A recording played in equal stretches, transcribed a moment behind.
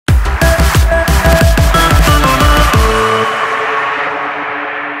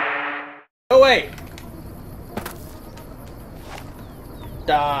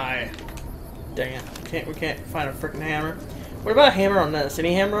Die. Dang it. We can't find a freaking hammer. What about a hammer on this?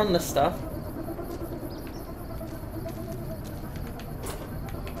 Any hammer on this stuff?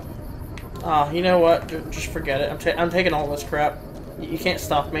 Oh, you know what? Just forget it. I'm taking all this crap. You can't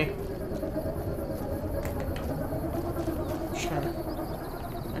stop me.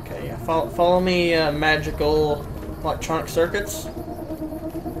 Okay, yeah. Follow me, magical electronic circuits.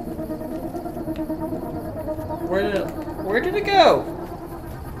 Where did it go?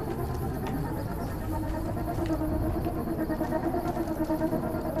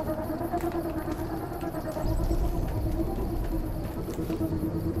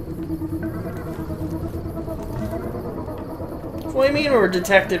 What do you mean we're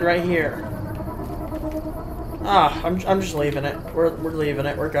detected right here? Ah, I'm just leaving it. We're leaving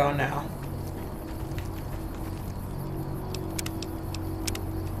it. We're going now.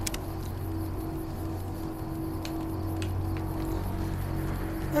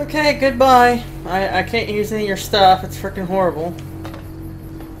 Okay, goodbye. I can't use any of your stuff. It's freaking horrible.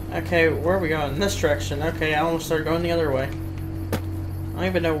 Okay, where are we going? In this direction. Okay, I almost started going the other way. I don't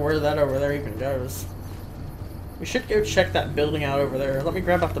even know where that over there even goes. We should go check that building out over there. Let me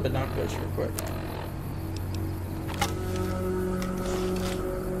grab out the binoculars real quick.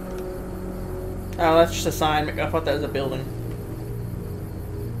 Oh, that's just a sign. I thought that was a building.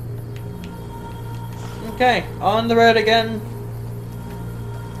 Okay, on the road again.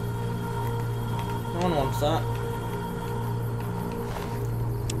 No one wants that.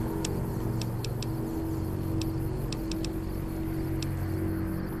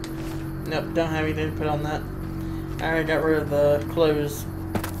 Nope, don't have anything to put on that. I already got rid of the clothes.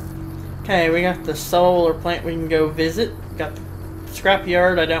 Okay, we got the solar plant we can go visit. Got the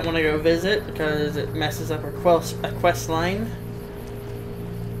scrapyard I don't want to go visit because it messes up a quest line.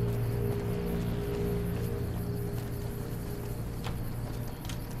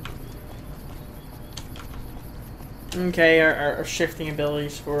 Okay, our shifting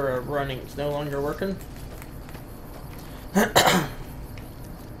abilities for running is no longer working.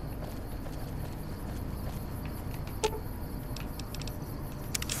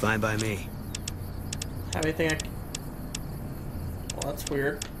 Fine by me. Have anything I can... Well, that's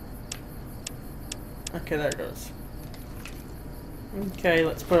weird. Okay, there it goes. Okay,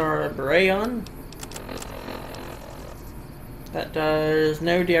 let's put our beret on. That does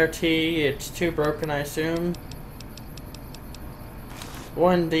no DRT. It's too broken, I assume.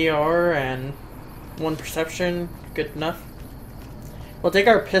 1 DR and 1 perception. Good enough. We'll take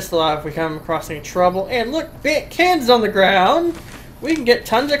our pistol out if we come across any trouble. And look, cans on the ground! We can get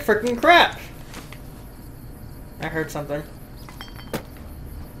tons of freaking crap! I heard something.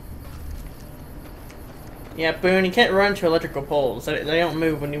 Yeah, Boone, you can't run to electrical poles. They don't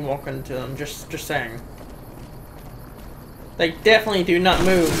move when you walk into them. Just saying. They definitely do not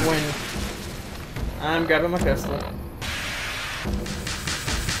move when I'm grabbing my pistol.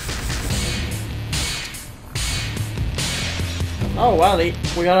 Oh wow, we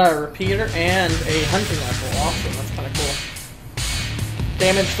got a repeater and a hunting rifle. Awesome, that's kind of cool.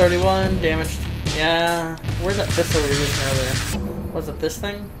 Damage 31, damage... Yeah, where's that pistol we were using earlier? Was it this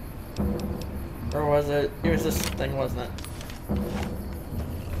thing? Or was it... It was this thing, wasn't it?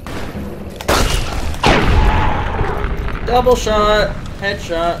 Double shot!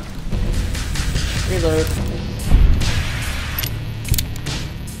 Headshot! Reload.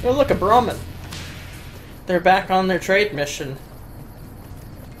 Oh look, a Brahmin! They're back on their trade mission.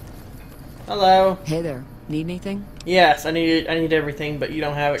 Hello. Hey there. Need anything? Yes, I need everything, but you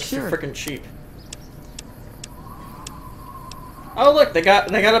don't have it 'cause Sure. you're freaking cheap. Oh look, they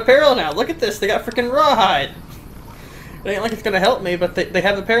got apparel now. Look at this, they got freaking rawhide. It ain't like it's gonna help me, but they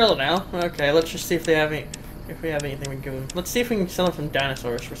have apparel now. Okay, let's just see if they have any. If we have anything we can give them. Let's see if we can sell them some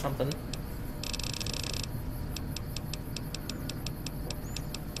dinosaurs or something.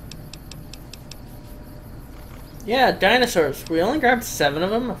 Yeah, dinosaurs. We only grabbed 7 of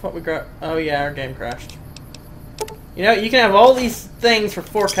them. I thought we grabbed... Oh yeah, our game crashed. You know, you can have all these things for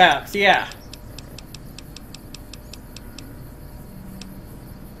 4 caps. Yeah.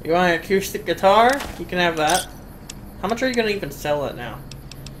 You want an acoustic guitar? You can have that. How much are you going to even sell it now?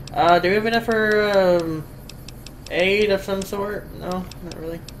 Do we have enough for aid of some sort? No, not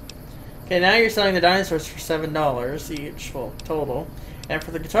really. Okay, now you're selling the dinosaurs for $7 each. Well, total. And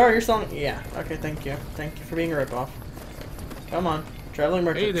for the guitar, you're selling... Yeah, okay, thank you. Thank you for being a ripoff. Come on. Traveling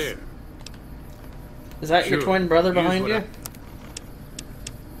merchants. Hey there. Is that your twin brother behind you?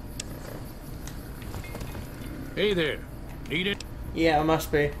 Hey there. Need it? Yeah, it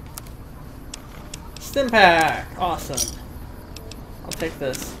must be. Stim pack! Awesome. I'll take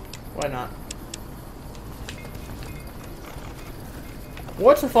this. Why not?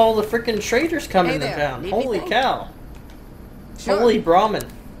 What's with all the freaking traders coming Hey to there, town? need Holy anything? cow. Sure. Holy Brahmin.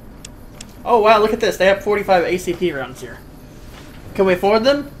 Oh wow, look at this. They have 45 ACP rounds here. Can we afford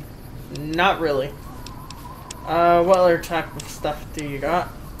them? Not really. What other type of stuff do you got?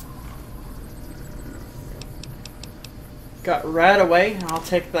 Got Rat Away. I'll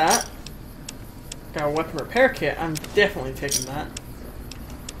take that. Got a weapon repair kit. I'm definitely taking that.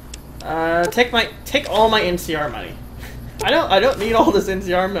 Take all my NCR money. I don't need all this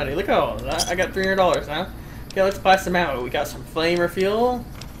NCR money. Look at all of that. I got $300 now. Okay, let's buy some ammo. We got some flamer fuel.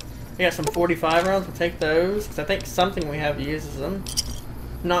 We got some 45 rounds. We'll take those because I think something we have uses them.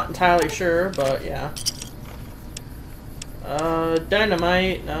 Not entirely sure, but yeah.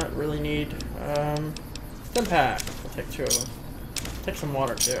 Dynamite. Not really need. Stim pack. We'll take 2 of them. Take some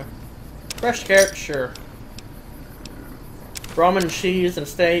water too. Fresh carrot, sure. Ramen, cheese, and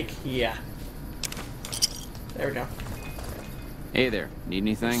steak, yeah. There we go. Hey there, need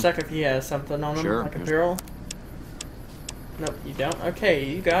anything? Check if he has something on him, Sure. like a barrel. Nope, you don't. Okay,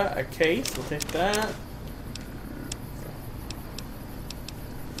 you got a case. We'll take that.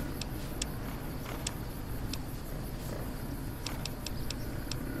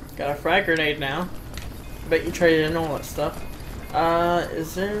 Got a frag grenade now. Bet you traded in all that stuff.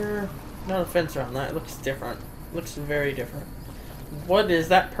 Is there not a fence around that? It looks different. Looks very different. What is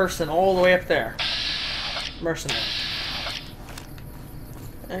that person all the way up there? Mercenary.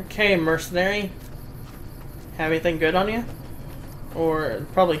 Okay, mercenary. Have anything good on you? Or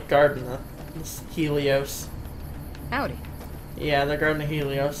probably guarding this Helios. Howdy. Yeah, they're guarding the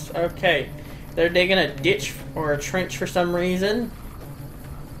Helios. Okay. They're digging a ditch or a trench for some reason.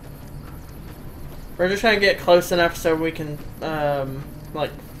 We're just trying to get close enough so we can,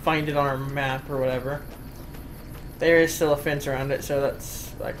 like, find it on our map or whatever. There is still a fence around it, so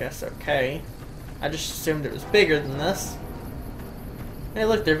that's, I guess, okay. I just assumed it was bigger than this. Hey,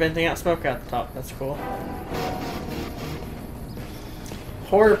 look, they're venting out smoke out the top. That's cool.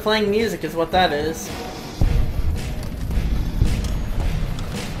 Horror playing music is what that is.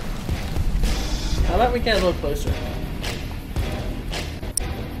 How about we get a little closer?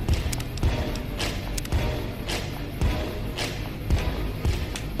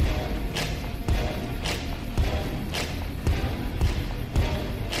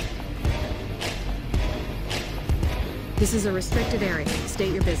 This is a restricted area.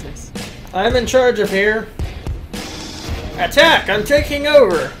 State your business. I'm in charge of here. Attack! I'm taking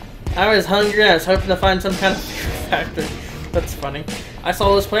over! I was hungry and I was hoping to find some kind of fear factor. That's funny. I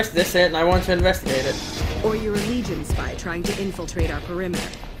saw this place, this it, and I wanted to investigate it. Or you're a Legion spy trying to infiltrate our perimeter.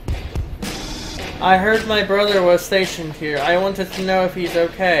 I heard my brother was stationed here. I wanted to know if he's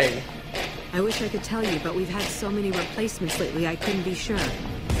okay. I wish I could tell you, but we've had so many replacements lately I couldn't be sure.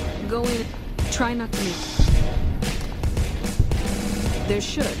 Go in. Try not to make... There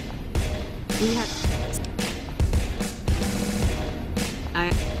should. We had...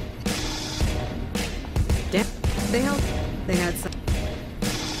 Damn. They helped. They had some...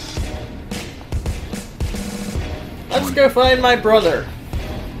 Let's go find my brother.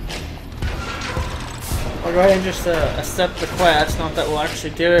 I'll go ahead and just accept the quest. Not that we'll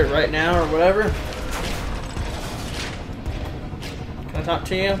actually do it right now or whatever. Can I talk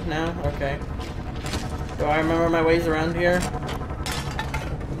to you? No? Okay. Do I remember my ways around here?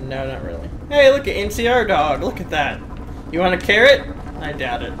 No, not really. Hey, look at NCR dog. Look at that. You want a carrot? I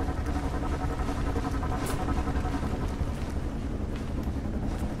doubt it.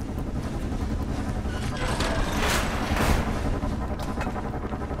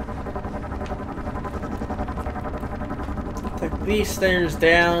 Take these stairs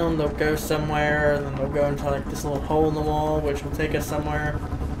down, they'll go somewhere, and then they'll go into like this little hole in the wall, which will take us somewhere.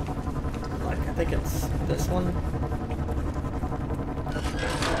 Like, I think it's this one.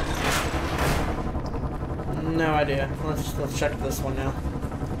 No idea. Let's check this one now.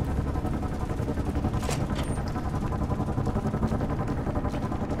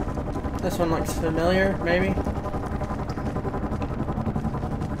 This one looks familiar, maybe?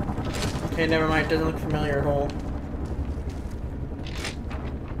 Okay, never mind. It doesn't look familiar at all.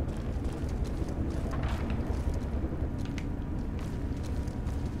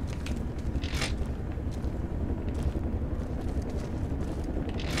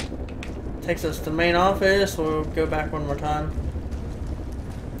 Takes us to the main office. We'll go back one more time.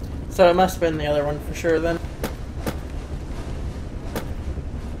 So it must have been the other one for sure then.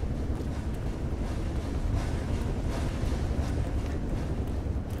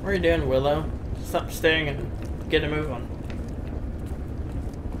 What are you doing, Willow? Stop staying and get a move on.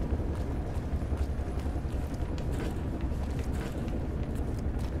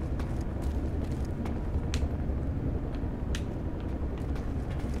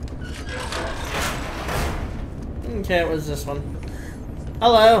 Okay, it was this one.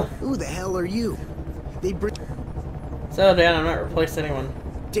 Hello. Who the hell are you? They bring... So, Dan, I'm not replacing anyone.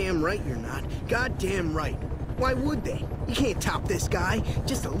 Damn right you're not. Goddamn right. Why would they? You can't top this guy.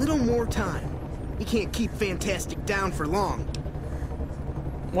 Just a little more time. You can't keep Fantastic down for long.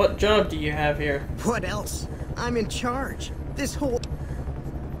 What job do you have here? What else? I'm in charge. This whole...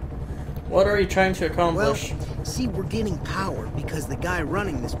 What are you trying to Well, accomplish? see, we're getting power because the guy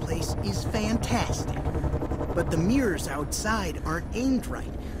running this place is fantastic. But the mirrors outside aren't aimed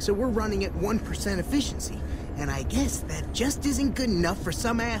right, so we're running at 1% efficiency. And I guess that just isn't good enough for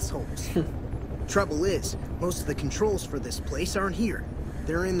some assholes. Trouble is, most of the controls for this place aren't here.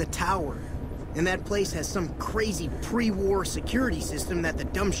 They're in the tower. And that place has some crazy pre-war security system that the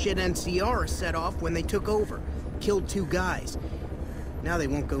dumb shit NCR set off when they took over. Killed 2 guys. Now they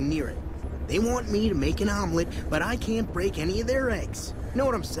won't go near it. They want me to make an omelet, but I can't break any of their eggs. Know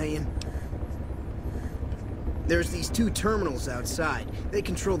what I'm saying? There's these 2 terminals outside. They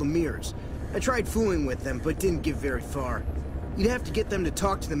control the mirrors. I tried fooling with them, but didn't get very far. You'd have to get them to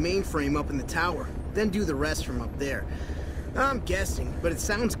talk to the mainframe up in the tower, then do the rest from up there. I'm guessing, but it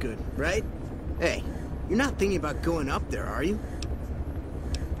sounds good, right? Hey, you're not thinking about going up there, are you?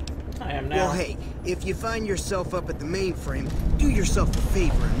 I am now. Well, hey, if you find yourself up at the mainframe, do yourself a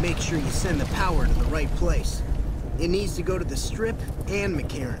favor and make sure you send the power to the right place. It needs to go to the Strip and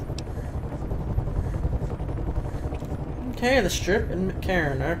McCarran. Okay, the Strip and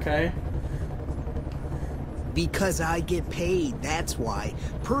McCarran, okay. Because I get paid, that's why.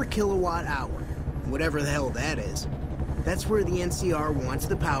 Per kilowatt hour. Whatever the hell that is. That's where the NCR wants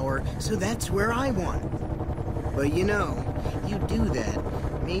the power, so that's where I want it. But you know, you do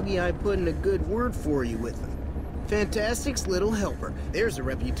that, maybe I put in a good word for you with them. Fantastic's little helper. There's a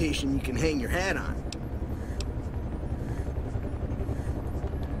reputation you can hang your hat on.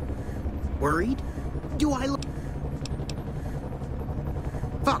 Worried? Do I look...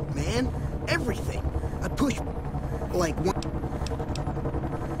 Fuck, man. Everything. I push... like one...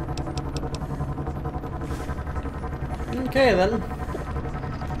 Okay, then.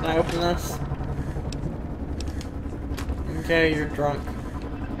 Can I open this? Okay, you're drunk.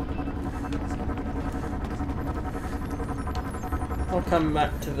 I'll come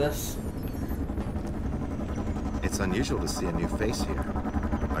back to this. It's unusual to see a new face here.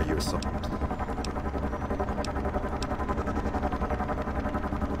 Are you a soldier?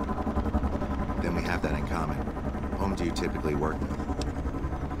 Then we have that in common. Whom do you typically work with?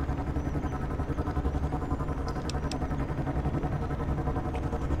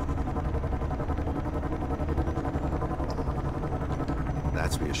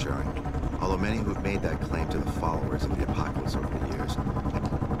 That's reassuring. Although many who have made that claim to the followers of the Apocalypse over the years.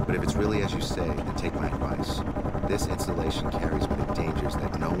 But if it's really as you say, then take my advice. This installation carries with it dangers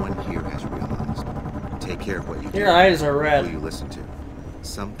that no one here has realized. Take care of what you do. Your eyes are red. Who you listen to.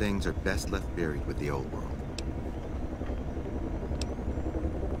 Some things are best left buried with the old world.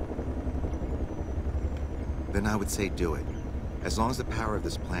 Then I would say do it. As long as the power of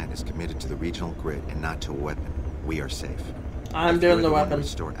this plant is committed to the regional grid and not to a weapon, we are safe. I'm If doing you're the one to weapon.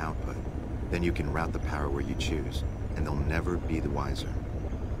 restore output, then you can route the power where you choose, and they'll never be the wiser.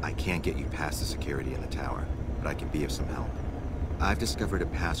 I can't get you past the security in the tower, but I can be of some help. I've discovered a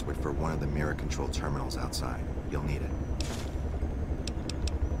password for one of the mirror control terminals outside. You'll need it.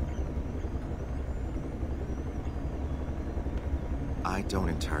 I don't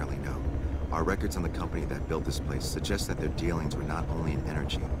entirely know. Our records on the company that built this place suggest that their dealings were not only in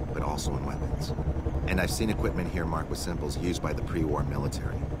energy, but also in weapons. And I've seen equipment here marked with symbols used by the pre-war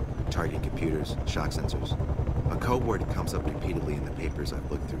military. Targeting computers, shock sensors. A code word comes up repeatedly in the papers I've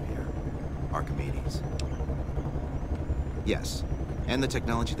looked through here. Archimedes. Yes, and the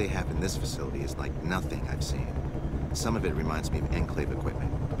technology they have in this facility is like nothing I've seen. Some of it reminds me of Enclave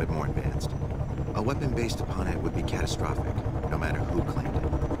equipment, but more advanced. A weapon based upon it would be catastrophic, no matter who claimed it.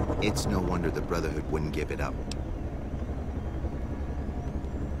 It's no wonder the Brotherhood wouldn't give it up.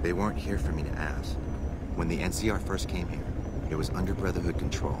 They weren't here for me to ask. When the NCR first came here, it was under Brotherhood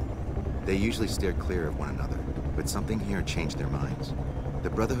control. They usually steered clear of one another, but something here changed their minds. The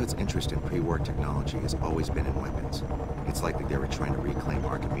Brotherhood's interest in pre-war technology has always been in weapons. It's likely they were trying to reclaim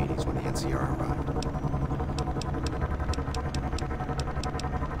Archimedes when the NCR arrived.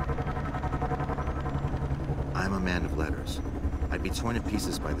 I'm a man of letters. I'd be torn to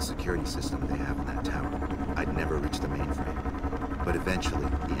pieces by the security system they have in that tower. I'd never reach the mainframe. But eventually,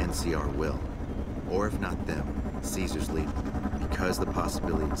 the NCR will. Or if not them, Caesar's lead. Because the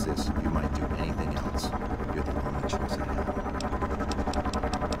possibility exists you might do anything else. You're the only choice I have.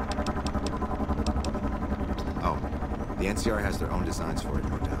 Oh, the NCR has their own designs for it,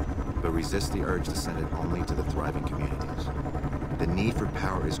 no doubt. but resist the urge to send it only to the thriving communities. The need for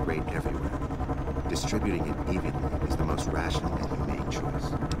power is great everywhere. Distributing it evenly is the most rational and humane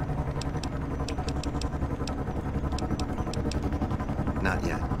choice. Not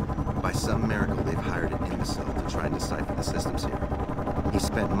yet. By some miracle, they've hired an imbecile to try and decipher the systems here. He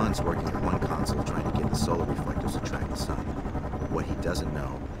spent months working at one console trying to get the solar reflectors to track the sun. What he doesn't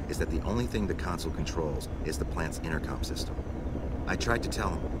know is that the only thing the console controls is the plant's intercom system. I tried to tell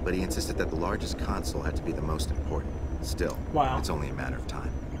him, but he insisted that the largest console had to be the most important. Still, Wow. It's only a matter of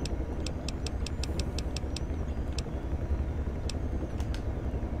time.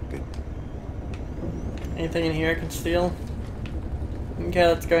 Good. Anything in here I can steal? Okay,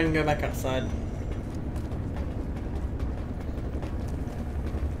 let's go ahead and go back outside.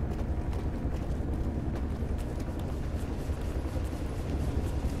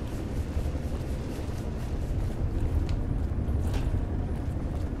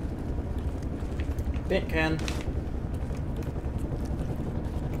 Bit can.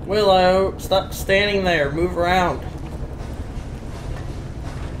 Willow, stop standing there. Move around.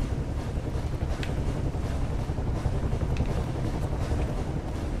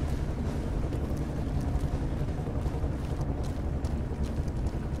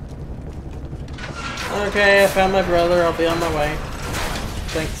 Okay, I found my brother. I'll be on my way.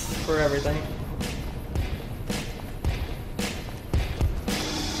 Thanks for everything.